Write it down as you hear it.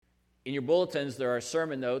In your bulletins, there are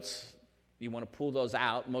sermon notes. You want to pull those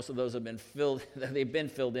out. Most of those have been filled. They've been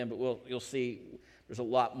filled in, but you'll see there's a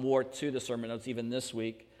lot more to the sermon notes even this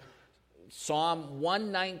week. Psalm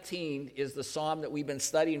 119 is the psalm that we've been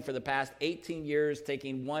studying for the past 18 years,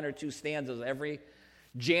 taking one or two stanzas every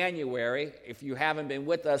January. If you haven't been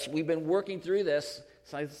with us, we've been working through this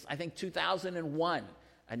since, I think, 2001.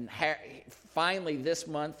 And finally, this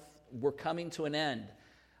month, we're coming to an end.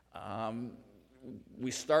 We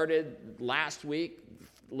started last week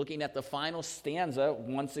looking at the final stanza,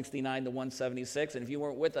 169 to 176. And if you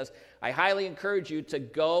weren't with us, I highly encourage you to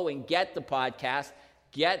go and get the podcast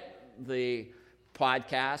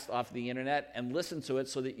off the internet and listen to it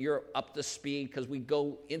so that you're up to speed, because we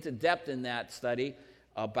go into depth in that study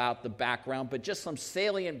about the background. But just some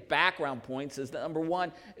salient background points is that, number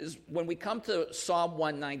one, is when we come to Psalm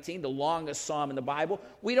 119, the longest psalm in the Bible,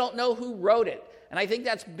 we don't know who wrote it. And I think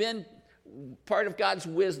that's been part of God's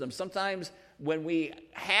wisdom. Sometimes when we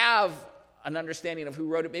have an understanding of who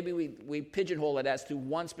wrote it, maybe we pigeonhole it as to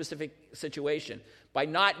one specific situation. By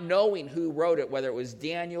not knowing who wrote it, whether it was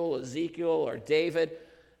Daniel, Ezekiel, or David,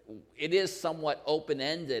 it is somewhat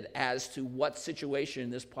open-ended as to what situation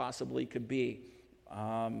this possibly could be.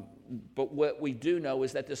 But what we do know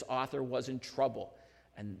is that this author was in trouble,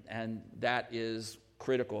 and that is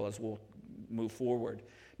critical as we'll move forward.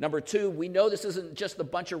 Number two, we know this isn't just a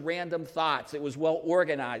bunch of random thoughts. It was well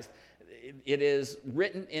organized. It is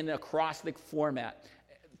written in acrostic format,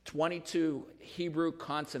 22 Hebrew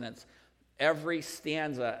consonants. Every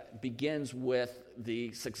stanza begins with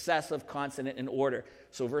the successive consonant in order.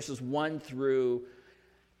 So verses 1 through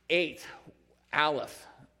 8, Aleph.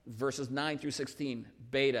 Verses 9 through 16,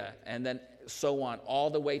 Beta. And then so on, all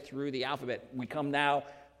the way through the alphabet. We come now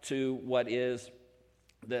to what is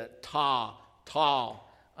the Tal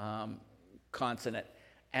consonant.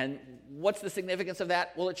 And what's the significance of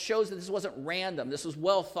that? Well, it shows that this wasn't random. This was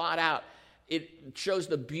well thought out. It shows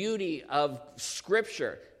the beauty of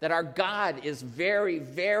Scripture, that our God is very,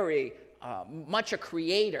 very much a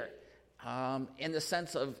creator, in the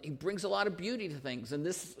sense of he brings a lot of beauty to things. And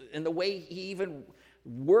this, in the way he even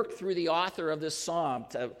worked through the author of this psalm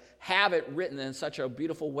to have it written in such a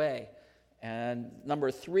beautiful way. And number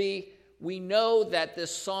three, we know that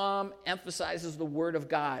this psalm emphasizes the Word of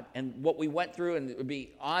God. And what we went through, and it would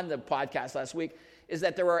be on the podcast last week, is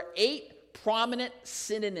that there are 8 prominent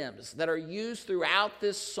synonyms that are used throughout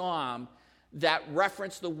this psalm that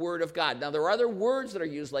reference the Word of God. Now, there are other words that are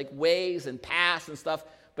used, like ways and past and stuff,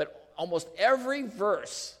 but almost every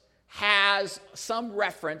verse has some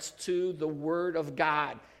reference to the Word of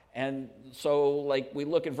God. And so, like, we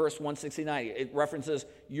look at verse 169, it references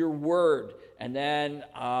your word. And then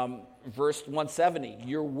verse 170,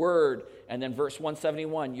 your word. And then verse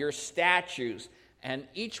 171, your statutes. And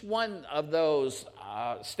each one of those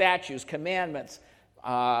statutes, commandments,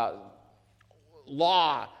 law,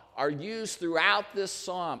 are used throughout this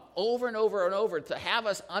psalm over and over and over to have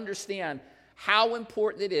us understand how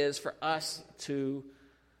important it is for us to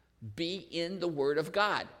be in the Word of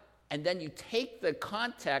God. And then you take the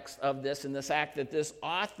context of this in this act that this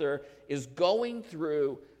author is going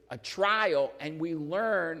through a trial, and we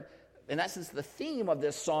learn, in essence, the theme of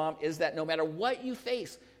this psalm is that no matter what you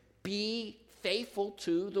face, be faithful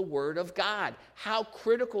to the Word of God. How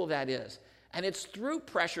critical that is. And it's through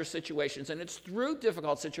pressure situations and it's through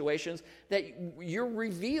difficult situations that you're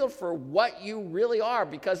revealed for what you really are.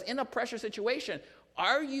 Because in a pressure situation,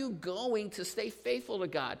 are you going to stay faithful to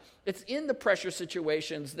God? It's in the pressure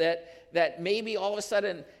situations that maybe all of a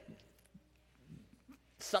sudden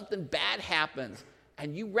something bad happens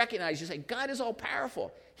and you recognize, you say, God is all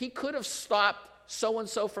powerful. He could have stopped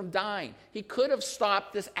so-and-so from dying. He could have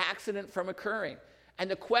stopped this accident from occurring. And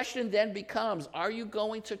the question then becomes, are you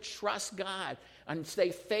going to trust God and stay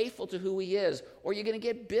faithful to who he is? Or are you going to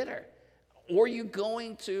get bitter? Or are you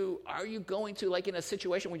going to, like in a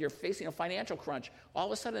situation when you're facing a financial crunch, all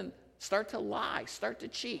of a sudden start to lie, start to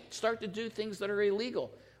cheat, start to do things that are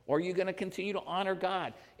illegal? Or are you going to continue to honor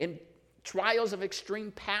God? In trials of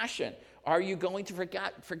extreme passion, are you going to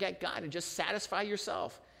forget God and just satisfy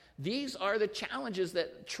yourself? These are the challenges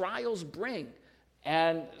that trials bring.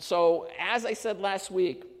 And so, as I said last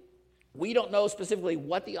week, we don't know specifically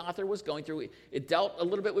what the author was going through. It dealt a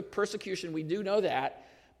little bit with persecution. We do know that.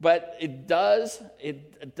 But it does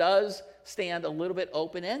stand a little bit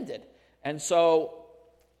open-ended. And so,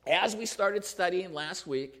 as we started studying last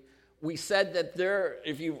week, we said that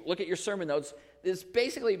if you look at your sermon notes, this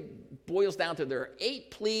basically boils down to there are 8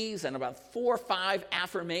 pleas and about 4 or 5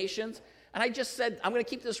 affirmations. And I just said, I'm going to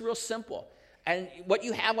keep this real simple. And what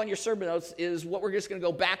you have on your sermon notes is what we're just going to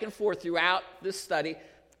go back and forth throughout this study.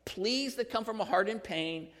 Pleas that come from a heart in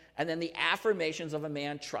pain, and then the affirmations of a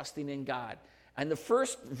man trusting in God. And the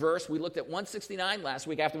first verse, we looked at 169 last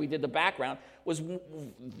week after we did the background, was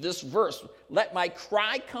this verse. Let my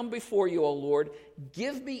cry come before you, O Lord.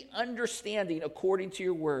 Give me understanding according to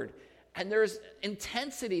your word. And there's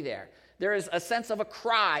intensity there. There is a sense of a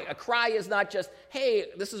cry. A cry is not just, hey,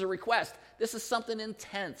 this is a request. This is something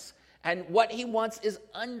intense. And what he wants is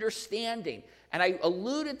understanding. And I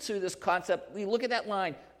alluded to this concept. We look at that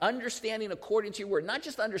line, understanding according to your word. Not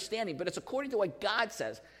just understanding, but it's according to what God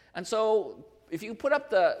says. And so if you put up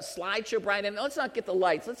the slideshow, Brian, and let's not get the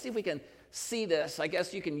lights. Let's see if we can see this. I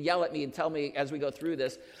guess you can yell at me and tell me as we go through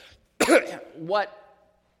this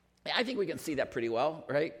I think we can see that pretty well,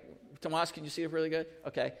 right? Tomas, can you see it really good?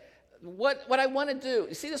 Okay. What I want to do,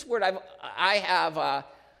 you see this word, I have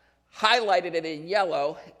highlighted it in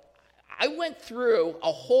yellow. I went through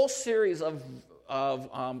a whole series of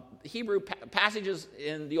Hebrew passages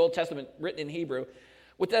in the Old Testament written in Hebrew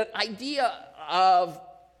with the idea of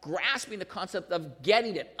grasping the concept of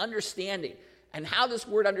getting it, understanding, and how this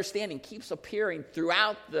word understanding keeps appearing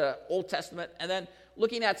throughout the Old Testament, and then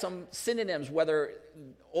looking at some synonyms, whether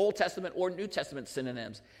Old Testament or New Testament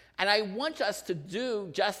synonyms. And I want us to do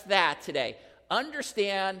just that today.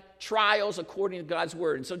 Understand trials according to God's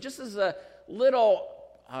word. And so just as a little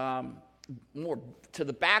more to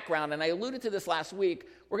the background, and I alluded to this last week,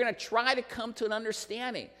 we're going to try to come to an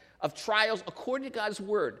understanding of trials according to God's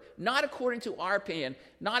word, not according to our opinion,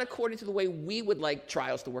 not according to the way we would like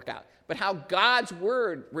trials to work out, but how God's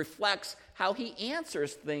word reflects how he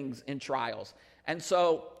answers things in trials. And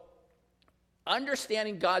so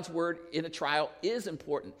understanding God's word in a trial is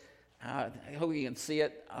important. I hope you can see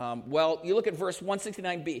it. You look at verse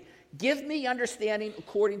 169b. Give me understanding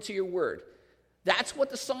according to your word. That's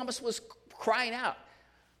what the psalmist was crying out.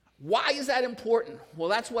 Why is that important? Well,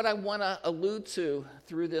 that's what I want to allude to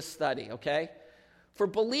through this study, okay? For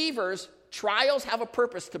believers, trials have a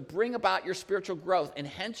purpose to bring about your spiritual growth and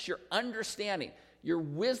hence your understanding, your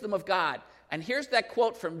wisdom of God. And here's that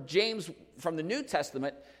quote from James from the New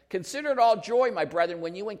Testament. Consider it all joy, my brethren,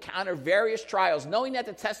 when you encounter various trials, knowing that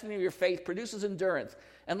the testing of your faith produces endurance.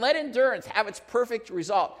 And let endurance have its perfect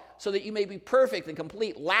result, so that you may be perfect and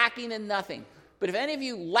complete, lacking in nothing. But if any of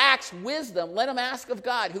you lacks wisdom, let him ask of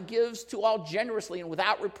God, who gives to all generously and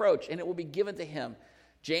without reproach, and it will be given to him.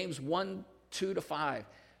 James 1:2-5.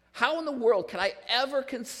 How in the world could I ever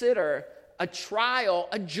consider a trial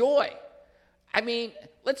a joy? I mean,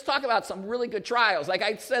 let's talk about some really good trials. Like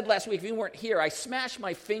I said last week, if you weren't here, I smashed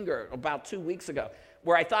my finger about 2 weeks ago,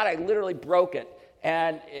 where I thought I literally broke it,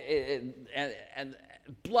 and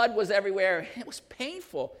blood was everywhere. It was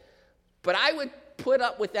painful, but I would put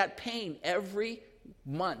up with that pain every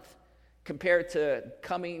month compared to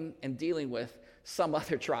coming and dealing with some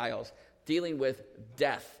other trials, dealing with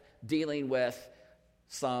death, dealing with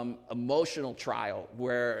some emotional trial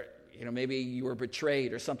where maybe you were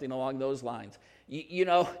betrayed or something along those lines.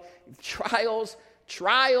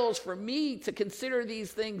 Trials for me to consider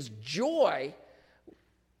these things joy,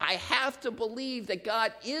 I have to believe that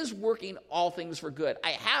God is working all things for good.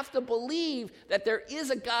 I have to believe that there is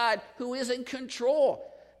a God who is in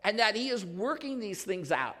control and that he is working these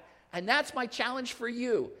things out. And that's my challenge for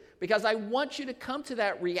you, because I want you to come to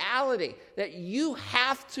that reality that you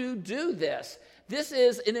have to do this. This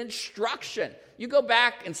is an instruction. You go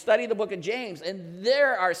back and study the book of James, and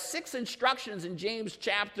there are 6 instructions in James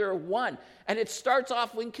chapter 1. And it starts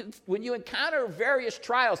off when you encounter various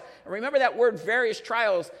trials. And remember that word various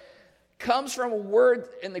trials comes from a word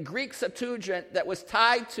in the Greek Septuagint that was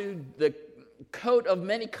tied to the coat of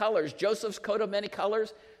many colors, Joseph's coat of many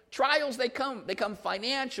colors. Trials, they come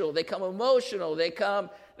financial, they come emotional, they come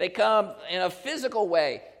in a physical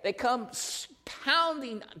way. They come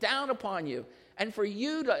pounding down upon you. And for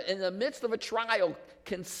you to, in the midst of a trial,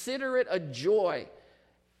 consider it a joy.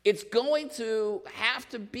 It's going to have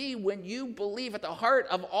to be when you believe at the heart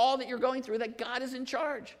of all that you're going through that God is in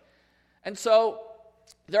charge. And so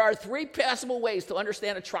there are 3 possible ways to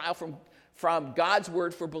understand a trial from God's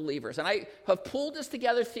word for believers. And I have pulled this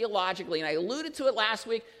together theologically, and I alluded to it last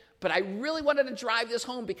week, but I really wanted to drive this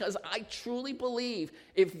home because I truly believe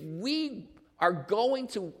if we are going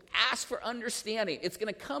to ask for understanding, it's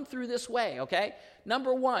going to come through this way, okay?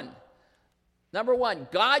 Number one,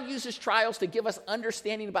 God uses trials to give us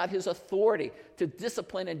understanding about his authority to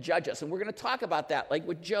discipline and judge us. And we're going to talk about that, like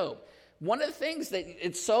with Job. One of the things that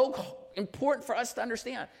it's so important for us to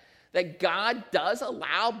understand, that God does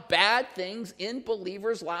allow bad things in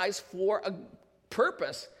believers' lives for a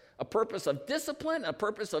purpose of discipline, a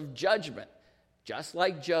purpose of judgment, just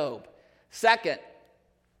like Job. Second,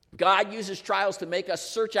 God uses trials to make us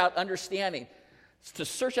search out understanding. to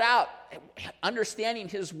search out, understanding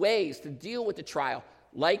his ways to deal with the trial,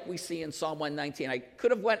 like we see in Psalm 119. I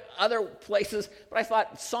could have went other places, but I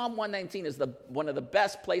thought Psalm 119 is one of the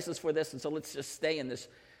best places for this, and so let's just stay in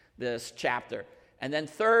this chapter. And then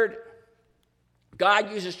third,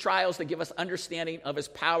 God uses trials to give us understanding of his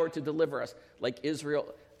power to deliver us, like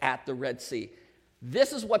Israel at the Red Sea.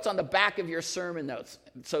 This is what's on the back of your sermon notes,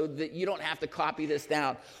 so that you don't have to copy this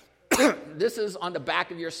down. This is on the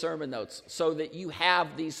back of your sermon notes, so that you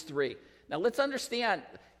have these three. Now let's understand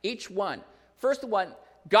each one. First one,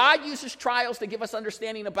 God uses trials to give us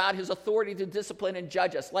understanding about his authority to discipline and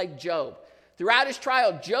judge us, like Job. Throughout his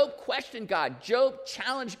trial, Job questioned God. Job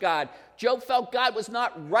challenged God. Job felt God was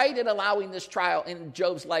not right in allowing this trial in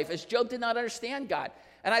Job's life, as Job did not understand God.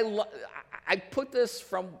 And I put this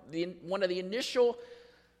from one of the initial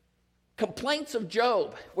complaints of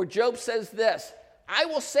Job, where Job says this: I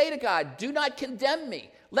will say to God, do not condemn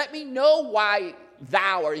me. Let me know why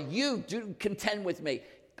thou or you do contend with me.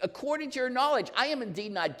 According to your knowledge, I am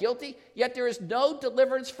indeed not guilty, yet there is no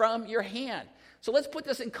deliverance from your hand. So let's put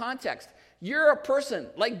this in context. You're a person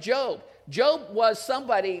like Job. Job was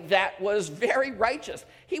somebody that was very righteous.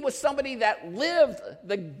 He was somebody that lived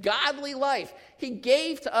the godly life. He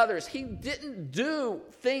gave to others. He didn't do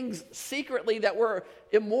things secretly that were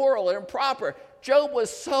immoral and improper. Job was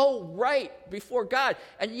so right before God.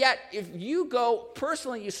 And yet, if you go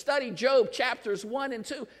personally, you study Job chapters 1 and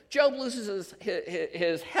 2, Job loses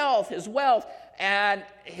his health, his wealth, and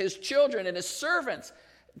his children and his servants.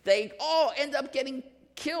 They all end up getting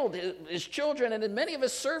killed, his children and many of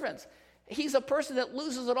his servants. He's a person that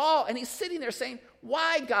loses it all, and he's sitting there saying,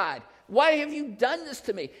 why, God? Why have you done this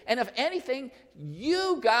to me? And if anything,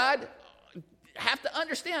 you, God, have to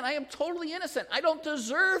understand, I am totally innocent. I don't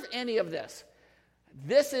deserve any of this.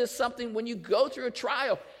 This is something, when you go through a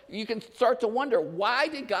trial, you can start to wonder, why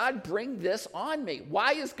did God bring this on me?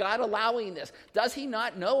 Why is God allowing this? Does he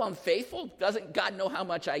not know I'm faithful? Doesn't God know how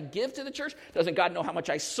much I give to the church? Doesn't God know how much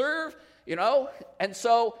I serve? You know? And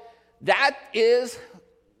so that is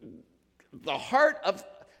the heart of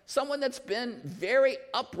someone that's been very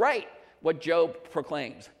upright, what Job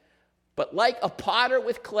proclaims. But like a potter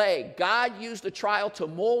with clay, God used the trial to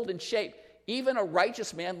mold and shape even a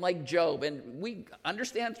righteous man like Job. And we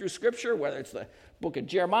understand through Scripture, whether it's the book of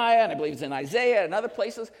Jeremiah, and I believe it's in Isaiah and other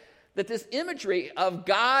places, that this imagery of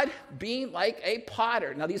God being like a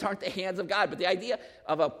potter. Now, these aren't the hands of God, but the idea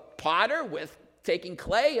of a potter with taking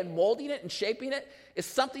clay and molding it and shaping it is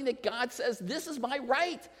something that God says, this is my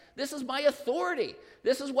right. This is my authority.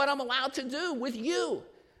 This is what I'm allowed to do with you.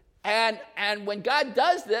 And when God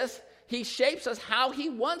does this, he shapes us how he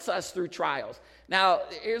wants us through trials. Now,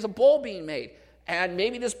 here's a bowl being made. And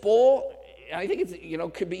maybe this bowl, I think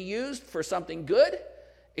it's, could be used for something good.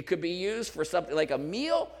 It could be used for something like a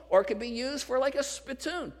meal, or it could be used for like a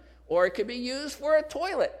spittoon, or it could be used for a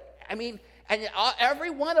toilet. I mean, and every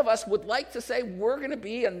one of us would like to say we're going to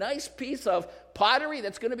be a nice piece of pottery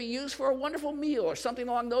that's going to be used for a wonderful meal or something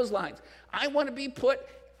along those lines. I want to be put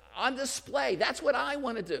on display. That's what I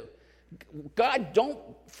want to do. God, don't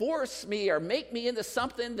force me or make me into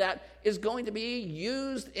something that is going to be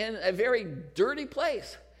used in a very dirty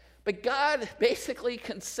place. But God basically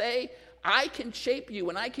can say, I can shape you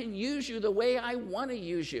and I can use you the way I want to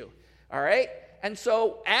use you. All right? And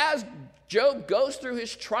so as Job goes through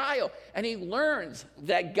his trial and he learns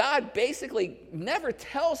that God basically never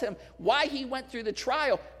tells him why he went through the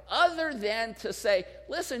trial other than to say,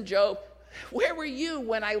 listen, Job, where were you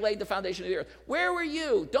when I laid the foundation of the earth? Where were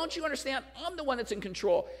you? Don't you understand? I'm the one that's in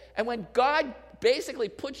control. And when God basically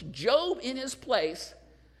puts Job in his place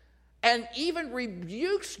and even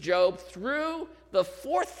rebukes Job through the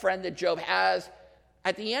fourth friend that Job has,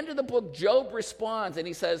 at the end of the book, Job responds and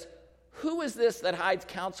he says, who is this that hides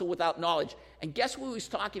counsel without knowledge? And guess who he's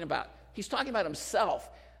talking about? He's talking about himself.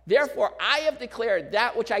 Therefore, I have declared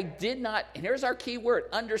that which I did not, and here's our key word,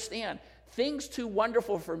 understand, things too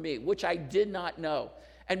wonderful for me, which I did not know.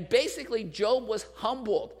 And basically, Job was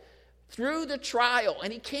humbled through the trial,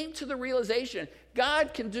 and he came to the realization,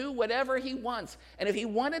 God can do whatever he wants. And if he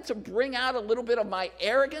wanted to bring out a little bit of my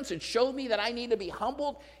arrogance and show me that I need to be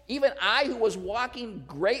humbled, even I who was walking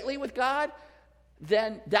greatly with God,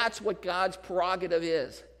 then that's what God's prerogative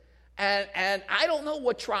is. And I don't know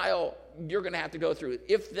what trial you're going to have to go through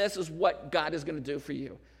if this is what God is going to do for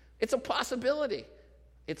you. It's a possibility.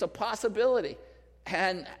 It's a possibility.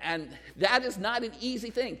 And that is not an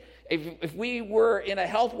easy thing. If we were in a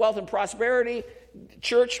health, wealth, and prosperity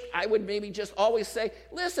church, I would maybe just always say,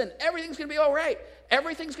 listen, everything's going to be all right.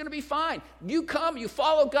 Everything's going to be fine. You come, you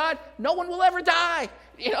follow God, no one will ever die.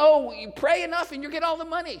 You pray enough and you get all the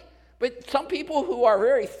money. But some people who are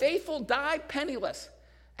very faithful die penniless.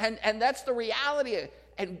 And that's the reality.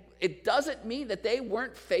 And it doesn't mean that they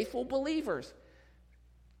weren't faithful believers.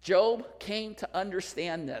 Job came to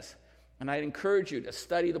understand this. And I'd encourage you to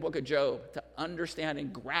study the book of Job to understand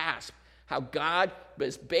and grasp how God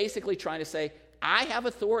is basically trying to say, I have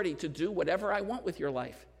authority to do whatever I want with your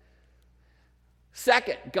life.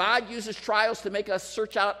 Second, God uses trials to make us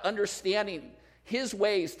search out understanding his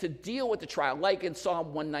ways to deal with the trial, like in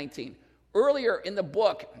Psalm 119. Earlier in the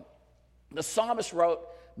book, the psalmist wrote,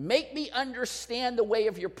 make me understand the way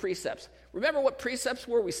of your precepts. Remember what precepts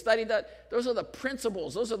were? We studied that. Those are the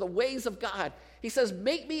principles. Those are the ways of God. He says,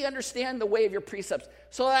 make me understand the way of your precepts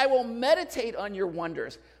so that I will meditate on your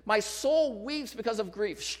wonders. My soul weeps because of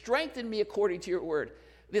grief. Strengthen me according to your word.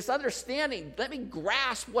 This understanding, let me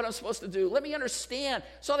grasp what I'm supposed to do. Let me understand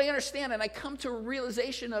so that I understand and I come to a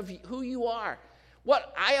realization of who you are.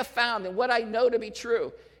 What I have found and what I know to be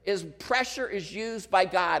true is pressure is used by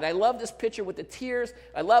God. I love this picture with the tears.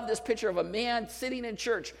 I love this picture of a man sitting in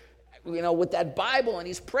church, with that Bible, and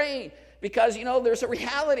he's praying because, there's a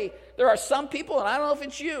reality. There are some people, and I don't know if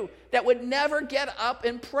it's you, that would never get up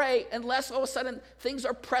and pray unless all of a sudden things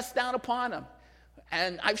are pressed down upon them.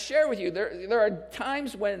 And I've shared with you, there are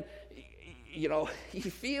times when,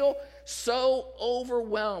 you feel so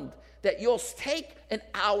overwhelmed that you'll take an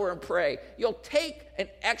hour and pray. You'll take an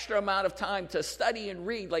extra amount of time to study and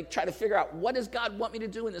read, like try to figure out what does God want me to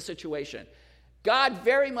do in this situation. God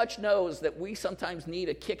very much knows that we sometimes need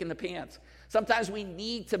a kick in the pants. Sometimes we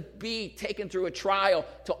need to be taken through a trial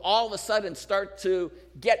to all of a sudden start to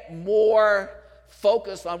get more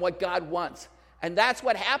focused on what God wants. And that's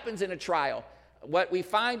what happens in a trial. What we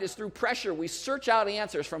find is through pressure, we search out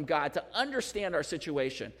answers from God to understand our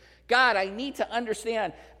situation. God, I need to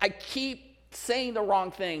understand. I keep saying the wrong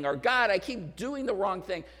thing. Or God, I keep doing the wrong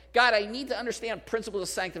thing. God, I need to understand principles of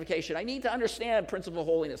sanctification. I need to understand principles of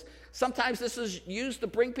holiness. Sometimes this is used to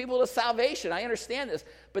bring people to salvation. I understand this.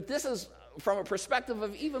 But this is from a perspective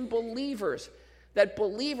of even believers. That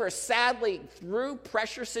believers, sadly, through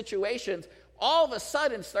pressure situations, all of a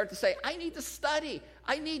sudden start to say, I need to study.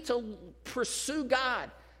 I need to pursue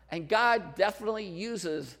God. And God definitely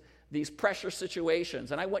uses these pressure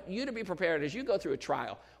situations. And I want you to be prepared as you go through a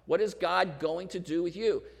trial. What is God going to do with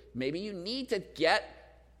you? Maybe you need to get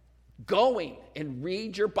going and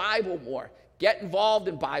read your Bible more. Get involved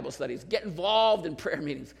in Bible studies. Get involved in prayer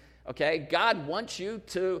meetings. Okay? God wants you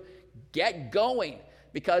to get going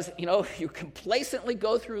because, you complacently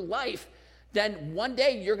go through life. Then one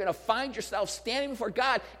day you're going to find yourself standing before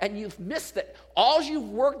God and you've missed it. All you've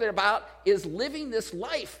worked about is living this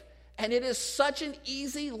life. And it is such an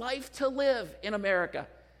easy life to live in America.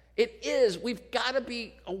 It is. We've got to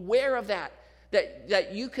be aware of that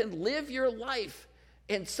you can live your life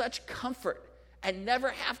in such comfort and never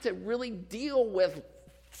have to really deal with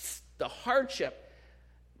the hardship.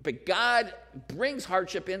 But God brings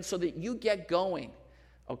hardship in so that you get going,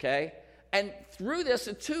 okay? And through this,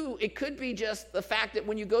 too, it could be just the fact that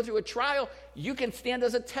when you go through a trial, you can stand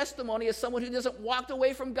as a testimony as someone who doesn't walk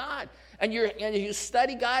away from God. And you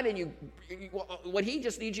study God, and what he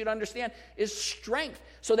just needs you to understand is strength.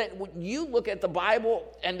 So that when you look at the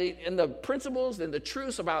Bible and the principles and the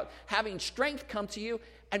truths about having strength come to you,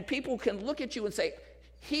 and people can look at you and say,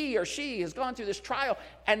 he or she has gone through this trial,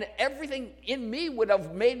 and everything in me would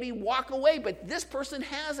have made me walk away, but this person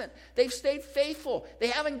hasn't. They've stayed faithful. They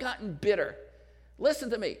haven't gotten bitter.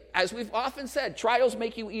 Listen to me. As we've often said, trials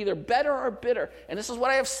make you either better or bitter. And this is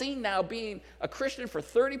what I have seen now being a Christian for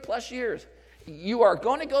 30 plus years. You are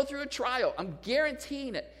going to go through a trial. I'm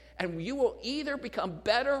guaranteeing it. And you will either become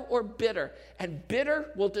better or bitter. And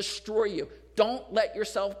bitter will destroy you. Don't let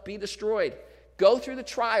yourself be destroyed. Go through the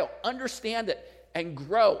trial. Understand it. And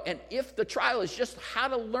grow. And if the trial is just how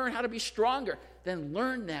to learn how to be stronger, then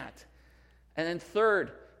learn that. And then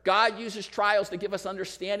third, God uses trials to give us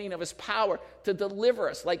understanding of his power to deliver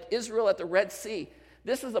us, like Israel at the Red Sea.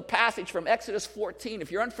 This is a passage from Exodus 14.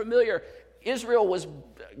 If you're unfamiliar, Israel was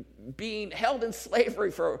being held in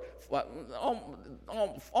slavery for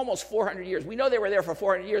almost 400 years. We know they were there for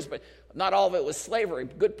 400 years, but not all of it was slavery. A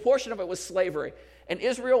good portion of it was slavery. And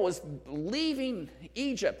Israel was leaving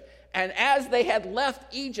Egypt. And as they had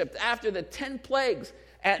left Egypt after the 10 plagues,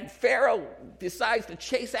 and Pharaoh decides to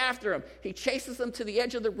chase after them, he chases them to the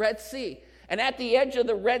edge of the Red Sea. And at the edge of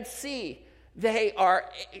the Red Sea, they are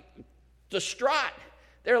distraught.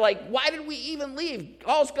 They're like, why did we even leave?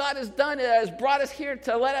 All God has done is brought us here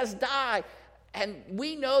to let us die. And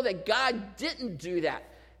we know that God didn't do that.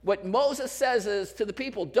 What Moses says is to the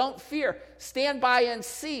people, don't fear, stand by and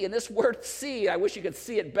see. And this word see, I wish you could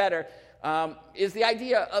see it better, is the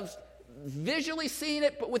idea of visually seeing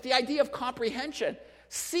it, but with the idea of comprehension.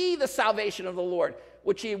 See the salvation of the Lord,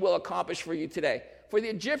 which he will accomplish for you today. For the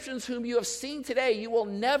Egyptians whom you have seen today, you will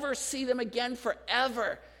never see them again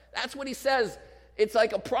forever. That's what he says. It's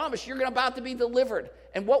like a promise. You're about to be delivered.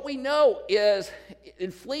 And what we know is,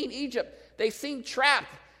 in fleeing Egypt, they seemed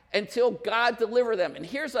trapped until God delivered them. And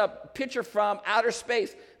here's a picture from outer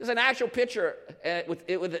space. There's an actual picture with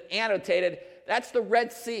it annotated. That's the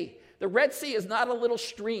Red Sea. The Red Sea is not a little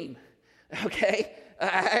stream, okay?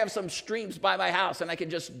 I have some streams by my house, and I can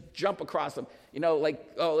just jump across them.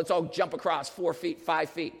 Let's all jump across 4 feet, 5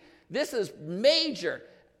 feet. This is major.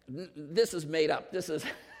 This is made up. This is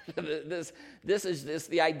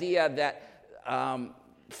the idea that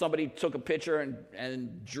somebody took a picture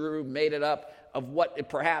and made it up of what it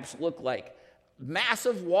perhaps looked like.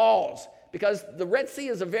 Massive walls, because the Red Sea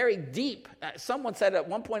is a very deep. Someone said at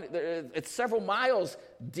one point it's several miles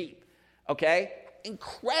deep. Okay?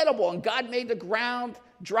 Incredible. And God made the ground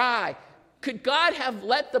dry. Could God have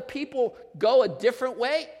let the people go a different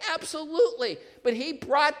way? Absolutely. But he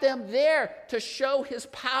brought them there to show his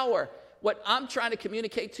power. What I'm trying to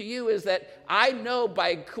communicate to you is that I know,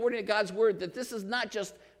 according to God's word, that this is not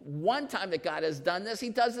just one time that God has done this. He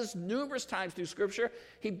does this numerous times through Scripture.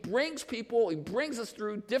 He brings us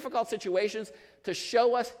through difficult situations to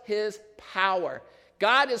show us his power.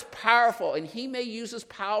 God is powerful, and he may use his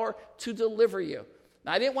power to deliver you.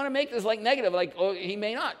 Now, I didn't want to make this negative, he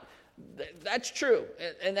may not. That's true,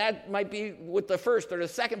 and that might be with the first or the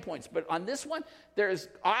second points. But on this one, there is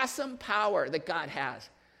awesome power that God has.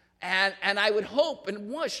 And I would hope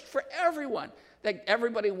and wish for everyone that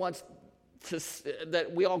everybody wants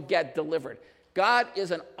that we all get delivered. God is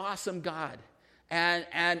an awesome God,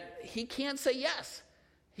 and he can say yes.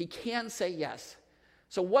 He can say yes.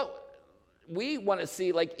 So what we want to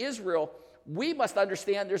see, like Israel, we must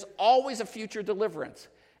understand there's always a future deliverance.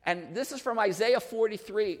 And this is from Isaiah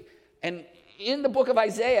 43. And in the book of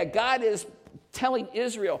Isaiah, God is telling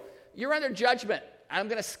Israel, you're under judgment. I'm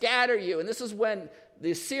going to scatter you. And this is when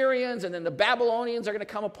the Assyrians and then the Babylonians are going to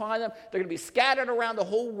come upon them. They're going to be scattered around the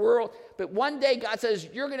whole world. But one day God says,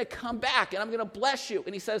 you're going to come back and I'm going to bless you.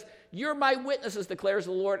 And he says, you're my witnesses, declares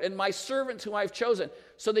the Lord, and my servants whom I've chosen,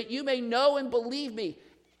 so that you may know and believe me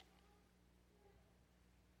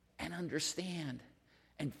and understand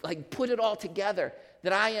and put it all together,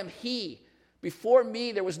 that I am he. Before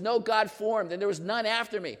me, there was no God formed, and there was none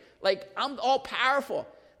after me. I'm all powerful.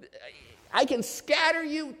 I can scatter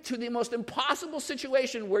you to the most impossible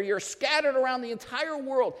situation where you're scattered around the entire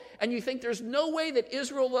world and you think there's no way that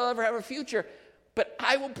Israel will ever have a future, but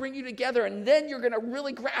I will bring you together, and then you're going to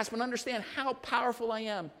really grasp and understand how powerful I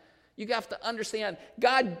am. You have to understand,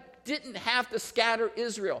 God didn't have to scatter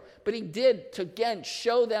Israel, but he did to, again,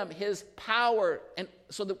 show them his power, and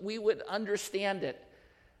so that we would understand it.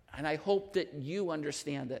 And I hope that you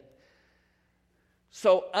understand it.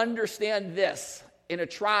 So understand this. In a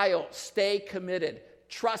trial, stay committed.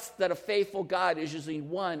 Trust that a faithful God is using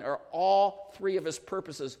one or all three of his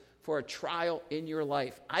purposes for a trial in your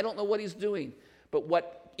life. I don't know what he's doing, but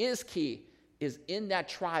what is key is in that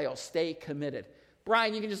trial, stay committed.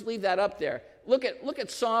 Brian, you can just leave that up there. Look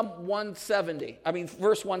at Psalm 170.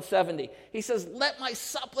 Verse 170. He says, let my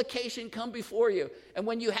supplication come before you. And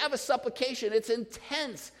when you have a supplication, it's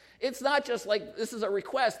intense. It's not just like this is a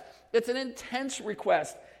request. It's an intense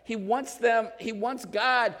request. He wants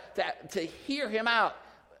God to hear him out.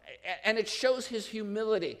 And it shows his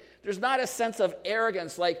humility. There's not a sense of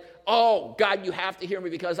arrogance like, oh, God, you have to hear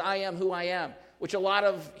me because I am who I am, which a lot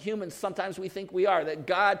of humans sometimes we think we are, that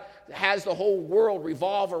God has the whole world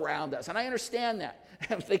revolve around us. And I understand that.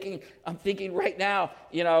 I'm thinking right now,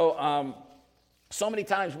 so many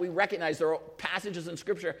times we recognize there are passages in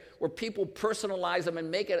Scripture where people personalize them and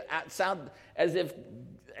make it sound as if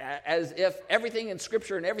everything in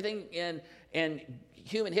Scripture and everything in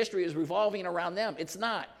human history is revolving around them. It's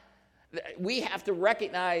not. We have to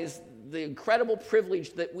recognize the incredible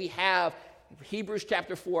privilege that we have, Hebrews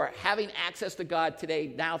chapter 4, having access to God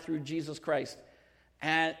today now through Jesus Christ.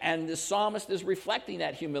 And the psalmist is reflecting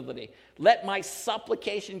that humility. Let my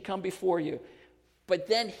supplication come before you. But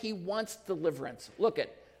then he wants deliverance. Look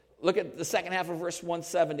at the second half of verse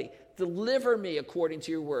 170. Deliver me according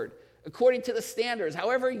to your word, according to the standards,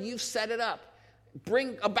 however you've set it up.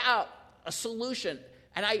 Bring about a solution.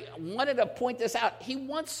 And I wanted to point this out. He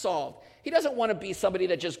wants solved. He doesn't want to be somebody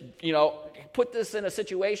that just, put this in a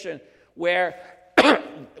situation where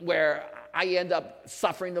I end up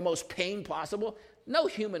suffering the most pain possible. No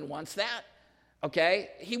human wants that,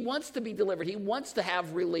 okay? He wants to be delivered. He wants to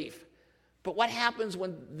have relief. But what happens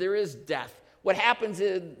when there is death? What happens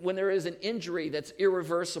when there is an injury that's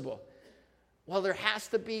irreversible? Well, there has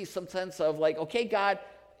to be some sense of like, okay, God,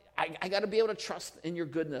 I got to be able to trust in your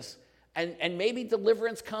goodness. And maybe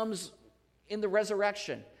deliverance comes in the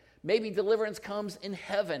resurrection. Maybe deliverance comes in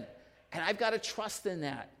heaven. And I've got to trust in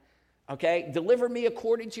that. Okay? Deliver me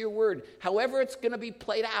according to your word. However it's going to be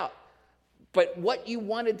played out. But what you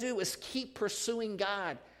want to do is keep pursuing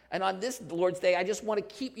God. And on this Lord's Day, I just want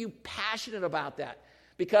to keep you passionate about that.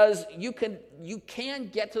 Because you can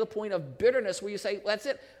get to the point of bitterness where you say, that's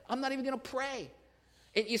it, I'm not even going to pray.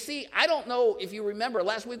 And you see, I don't know if you remember,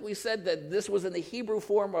 last week we said that this was in the Hebrew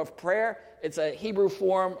form of prayer. It's a Hebrew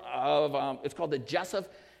form of, it's called the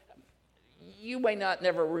Jessup. You may not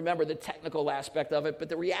never remember the technical aspect of it, but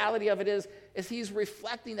the reality of it is he's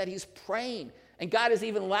reflecting that he's praying. And God has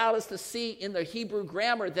even allowed us to see in the Hebrew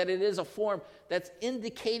grammar that it is a form that's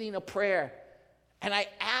indicating a prayer. And I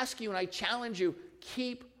ask you and I challenge you,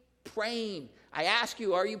 keep praying. I ask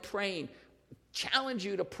you, are you praying? Challenge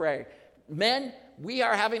you to pray. Men, we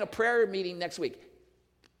are having a prayer meeting next week.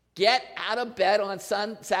 Get out of bed on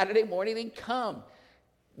Saturday morning and come.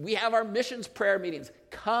 We have our missions prayer meetings.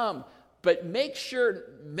 Come. But make sure,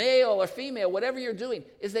 male or female, whatever you're doing,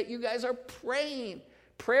 is that you guys are praying.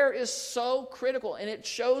 Prayer is so critical, and it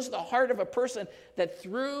shows the heart of a person that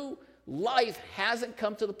through life hasn't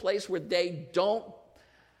come to the place where they don't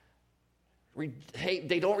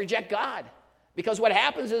reject God. Because what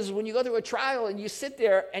happens is when you go through a trial and you sit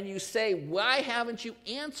there and you say, why haven't you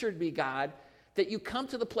answered me, God? That you come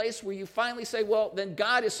to the place where you finally say, well, then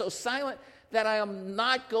God is so silent that I am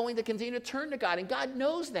not going to continue to turn to God. And God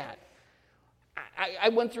knows that. I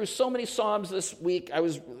went through so many Psalms this week.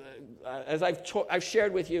 As I've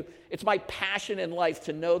shared with you, it's my passion in life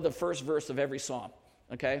to know the first verse of every Psalm,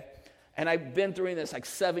 okay? And I've been doing this like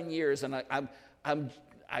 7 years, and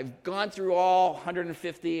I've gone through all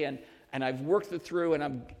 150, and I've worked it through,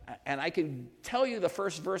 and I can tell you the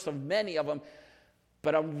first verse of many of them,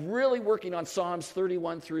 but I'm really working on Psalms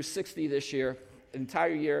 31 through 60 this year,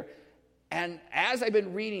 entire year. And as I've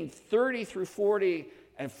been reading 30 through 40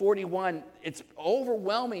 and 41, it's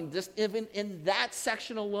overwhelming, just even in that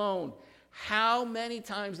section alone, how many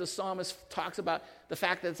times the psalmist talks about the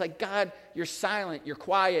fact that it's like, God, you're silent, you're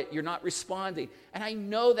quiet, you're not responding. And I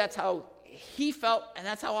know that's how he felt, and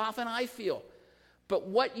that's how often I feel. But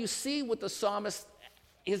what you see with the psalmist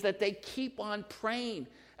is that they keep on praying.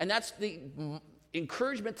 And that's the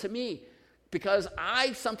encouragement to me, because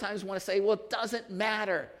I sometimes want to say, well, it doesn't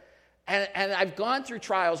matter. And I've gone through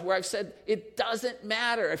trials where I've said, it doesn't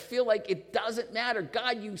matter. I feel like it doesn't matter.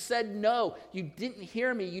 God, you said no. You didn't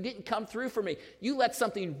hear me. You didn't come through for me. You let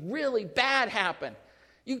something really bad happen.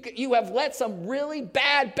 You have let some really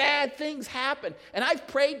bad things happen. And I've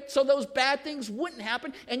prayed so those bad things wouldn't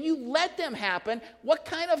happen, and you let them happen. What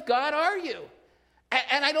kind of God are you?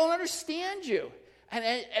 And I don't understand you.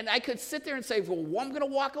 And I could sit there and say, well, I'm going to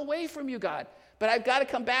walk away from you, God. But I've got to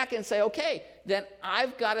come back and say, okay, then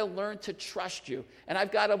I've got to learn to trust you. And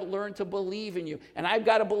I've got to learn to believe in you. And I've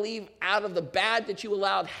got to believe out of the bad that you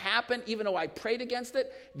allowed happen, even though I prayed against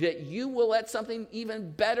it, that you will let something even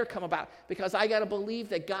better come about. Because I got to believe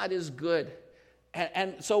that God is good.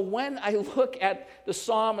 And so when I look at the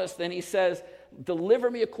psalmist and he says, deliver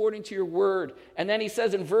me according to your word. And then he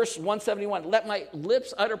says in verse 171, let my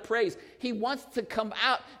lips utter praise. He wants to come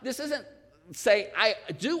out. This isn't say, I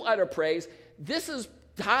do utter praise. This is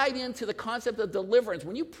tied into the concept of deliverance.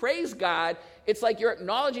 When you praise God, it's like you're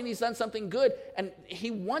acknowledging he's done something good, and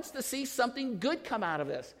he wants to see something good come out of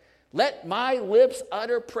this. Let my lips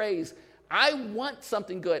utter praise. I want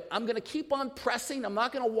something good. I'm going to keep on pressing. I'm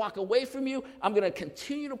not going to walk away from you. I'm going to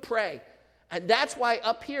continue to pray. And that's why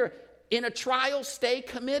up here, in a trial, stay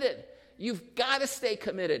committed. You've got to stay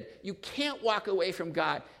committed. You can't walk away from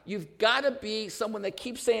God. You've got to be someone that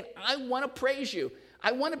keeps saying, I want to praise you.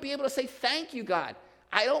 I want to be able to say, thank you, God.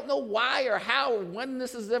 I don't know why or how or when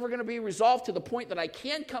this is ever going to be resolved to the point that I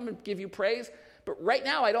can come and give you praise. But right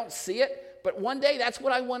now, I don't see it. But one day, that's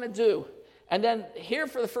what I want to do. And then here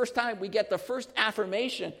for the first time, we get the first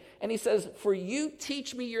affirmation. And he says, for you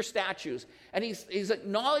teach me your statutes. And he's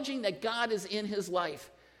acknowledging that God is in his life.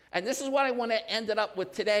 And this is what I want to end it up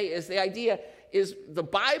with today, is the idea is the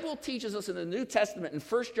Bible teaches us in the New Testament in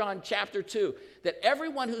 1 John chapter 2 that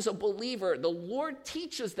everyone who's a believer, the Lord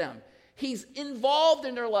teaches them. He's involved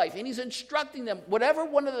in their life, and he's instructing them. Whatever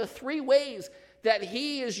one of the three ways that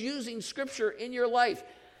he is using Scripture in your life,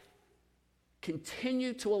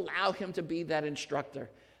 continue to allow him to be that instructor.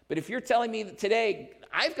 But if you're telling me that today,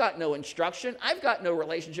 I've got no instruction, I've got no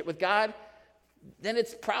relationship with God, then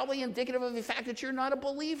it's probably indicative of the fact that you're not a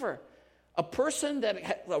believer. A person that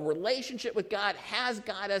has a relationship with God has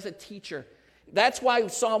God as a teacher. That's why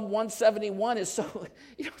Psalm 171 is so,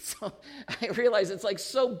 so I realize it's like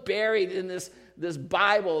so buried in this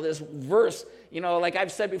Bible, this verse, like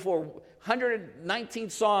I've said before,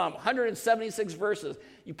 119th Psalm, 176 verses.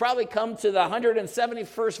 You probably come to the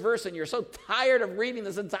 171st verse and you're so tired of reading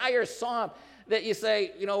this entire Psalm that you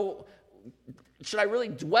say, should I really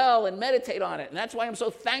dwell and meditate on it? And that's why I'm so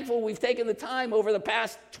thankful we've taken the time over the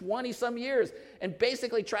past 20-some years and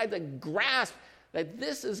basically tried to grasp that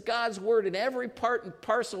this is God's word and every part and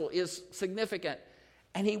parcel is significant.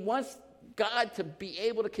 And he wants God to be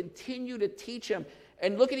able to continue to teach him.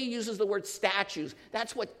 And look at, he uses the word statues.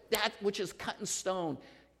 That which is cut in stone.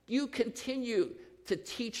 You continue to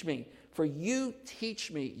teach me, for you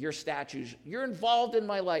teach me your statutes. You're involved in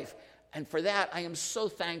my life. And for that, I am so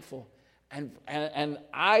thankful. And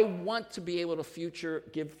I want to be able to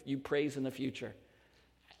give you praise in the future.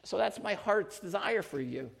 So that's my heart's desire for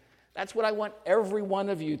you. That's what I want every one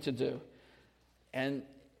of you to do. And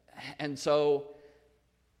so,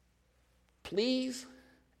 pleas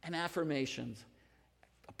and affirmations,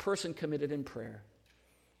 a person committed in prayer.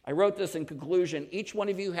 I wrote this in conclusion. Each one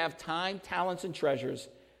of you have time, talents, and treasures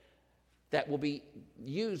that will be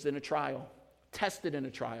used in a trial, tested in a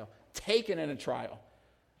trial, taken in a trial.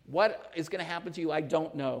 What is going to happen to you, I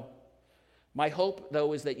don't know. My hope,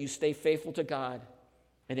 though, is that you stay faithful to God.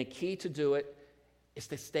 And a key to do it is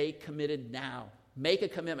to stay committed now. Make a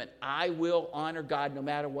commitment. I will honor God no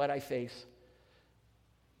matter what I face,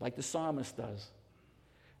 like the psalmist does.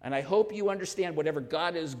 And I hope you understand whatever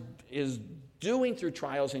God is doing through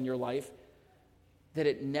trials in your life, that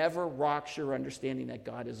it never rocks your understanding that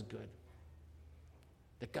God is good.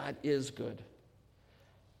 That God is good.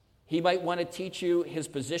 He might want to teach you his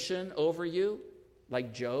position over you,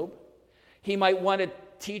 like Job. He might want to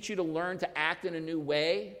teach you to learn to act in a new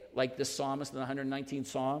way, like the psalmist in the 119th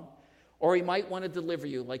Psalm. Or he might want to deliver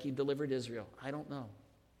you like he delivered Israel. I don't know.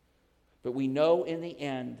 But we know in the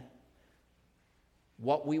end,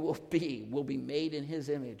 what we will be made in his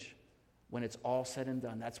image when it's all said and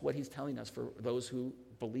done. That's what he's telling us for those who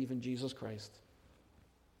believe in Jesus Christ.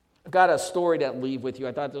 I've got a story to leave with you.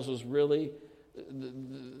 I thought this was really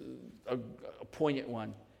a poignant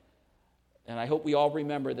one. And I hope we all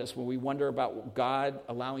remember this when we wonder about God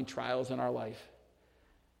allowing trials in our life.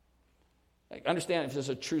 Understand if this is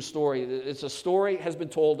a true story. It's a story has been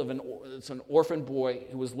told of it's an orphan boy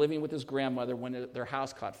who was living with his grandmother when their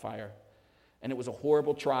house caught fire. And it was a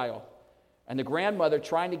horrible trial. And the grandmother,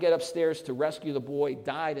 trying to get upstairs to rescue the boy,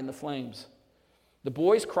 died in the flames. The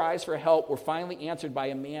boy's cries for help were finally answered by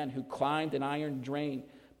a man who climbed an iron drain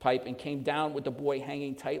pipe and came down with the boy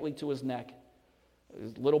hanging tightly to his neck.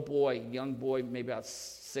 This little boy, young boy, maybe about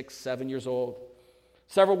 6, 7 years old.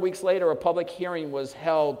 Several weeks later, a public hearing was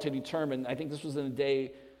held to determine, I think this was in the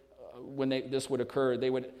day when this would occur,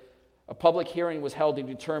 a public hearing was held to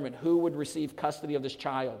determine who would receive custody of this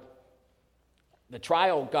child. The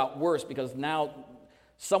trial got worse because now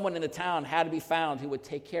someone in the town had to be found who would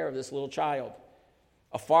take care of this little child.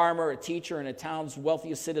 A farmer, a teacher, and the town's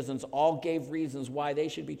wealthiest citizens all gave reasons why they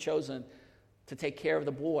should be chosen to take care of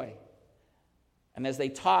the boy. And as they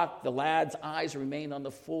talked, the lad's eyes remained on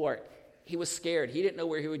the floor. He was scared. He didn't know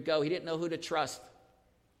where he would go. He didn't know who to trust.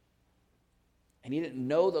 And he didn't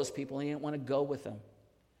know those people, and he didn't want to go with them.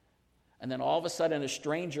 And then all of a sudden, a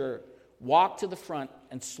stranger walked to the front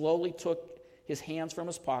and slowly took his hands from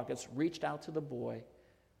his pockets, reached out to the boy,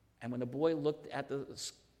 and when the boy looked at the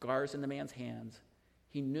scars in the man's hands,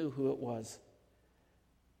 he knew who it was.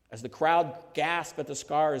 As the crowd gasped at the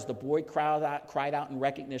scars, the boy cried out in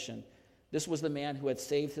recognition. This was the man who had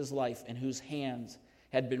saved his life and whose hands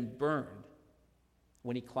had been burned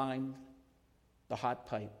when he climbed the hot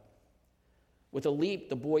pipe. With a leap,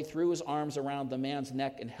 the boy threw his arms around the man's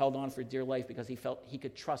neck and held on for dear life because he felt he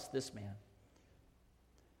could trust this man.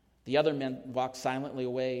 The other men walked silently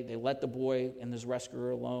away. They let the boy and his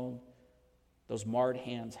rescuer alone. Those marred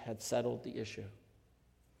hands had settled the issue.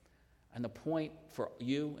 And the point for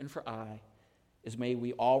you and for I is, may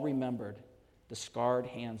we all remember the scarred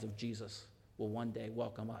hands of Jesus will one day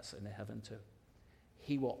welcome us into heaven too.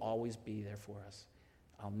 He will always be there for us.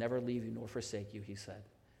 I'll never leave you nor forsake you, he said.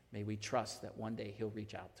 May we trust that one day he'll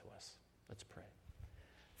reach out to us. Let's pray.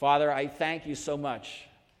 Father, I thank you so much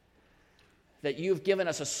that you've given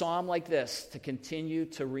us a psalm like this to continue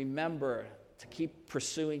to remember, to keep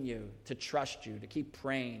pursuing you, to trust you, to keep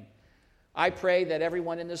praying. I pray that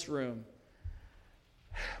everyone in this room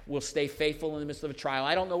will stay faithful in the midst of a trial.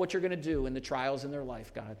 I don't know what you're going to do in the trials in their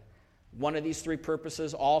life, God. One of these three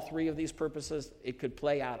purposes, all three of these purposes, it could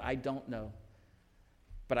play out. I don't know.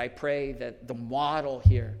 But I pray that the model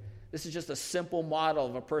here, This is just a simple model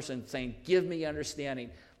of a person saying, give me understanding.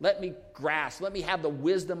 Let me grasp. Let me have the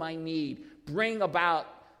wisdom I need. Bring about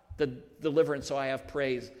the deliverance so I have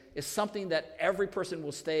praise. It's something that every person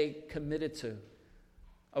will stay committed to.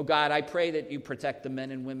 Oh God, I pray that you protect the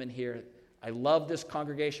men and women here. I love this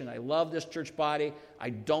congregation. I love this church body. I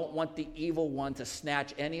don't want the evil one to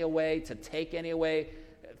snatch any away, to take any away,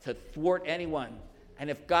 to thwart anyone. And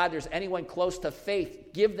if, God, there's anyone close to faith,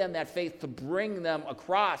 give them that faith to bring them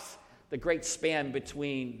across the great span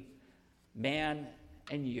between man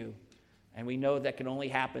and you. And we know that can only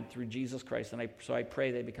happen through Jesus Christ. And so I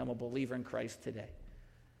pray they become a believer in Christ today.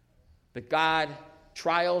 But God,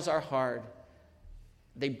 trials are hard.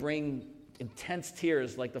 They bring intense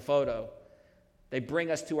tears like the photo. They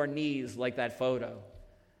bring us to our knees like that photo.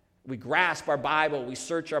 We grasp our Bible. We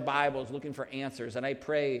search our Bibles looking for answers. And I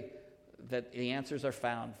pray that the answers are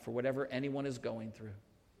found for whatever anyone is going through.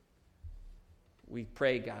 We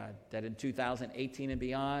pray, God, that in 2018 and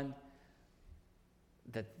beyond,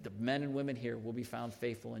 that the men and women here will be found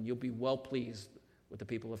faithful and you'll be well pleased with the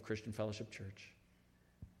people of Christian Fellowship Church.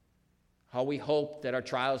 How we hope that our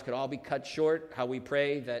trials could all be cut short. How we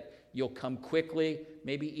pray that you'll come quickly,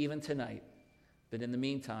 maybe even tonight. But in the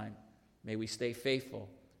meantime, may we stay faithful.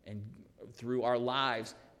 And through our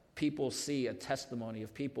lives, people see a testimony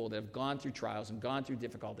of people that have gone through trials and gone through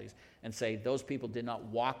difficulties and say those people did not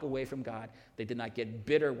walk away from God. They did not get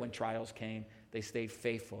bitter when trials came. They stayed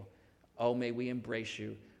faithful. Oh, may we embrace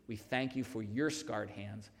you. We thank you for your scarred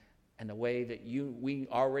hands and the way that we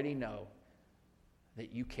already know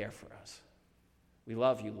that you care for us. We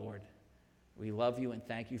love you, Lord. We love you and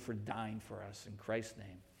thank you for dying for us. In Christ's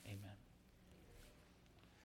name.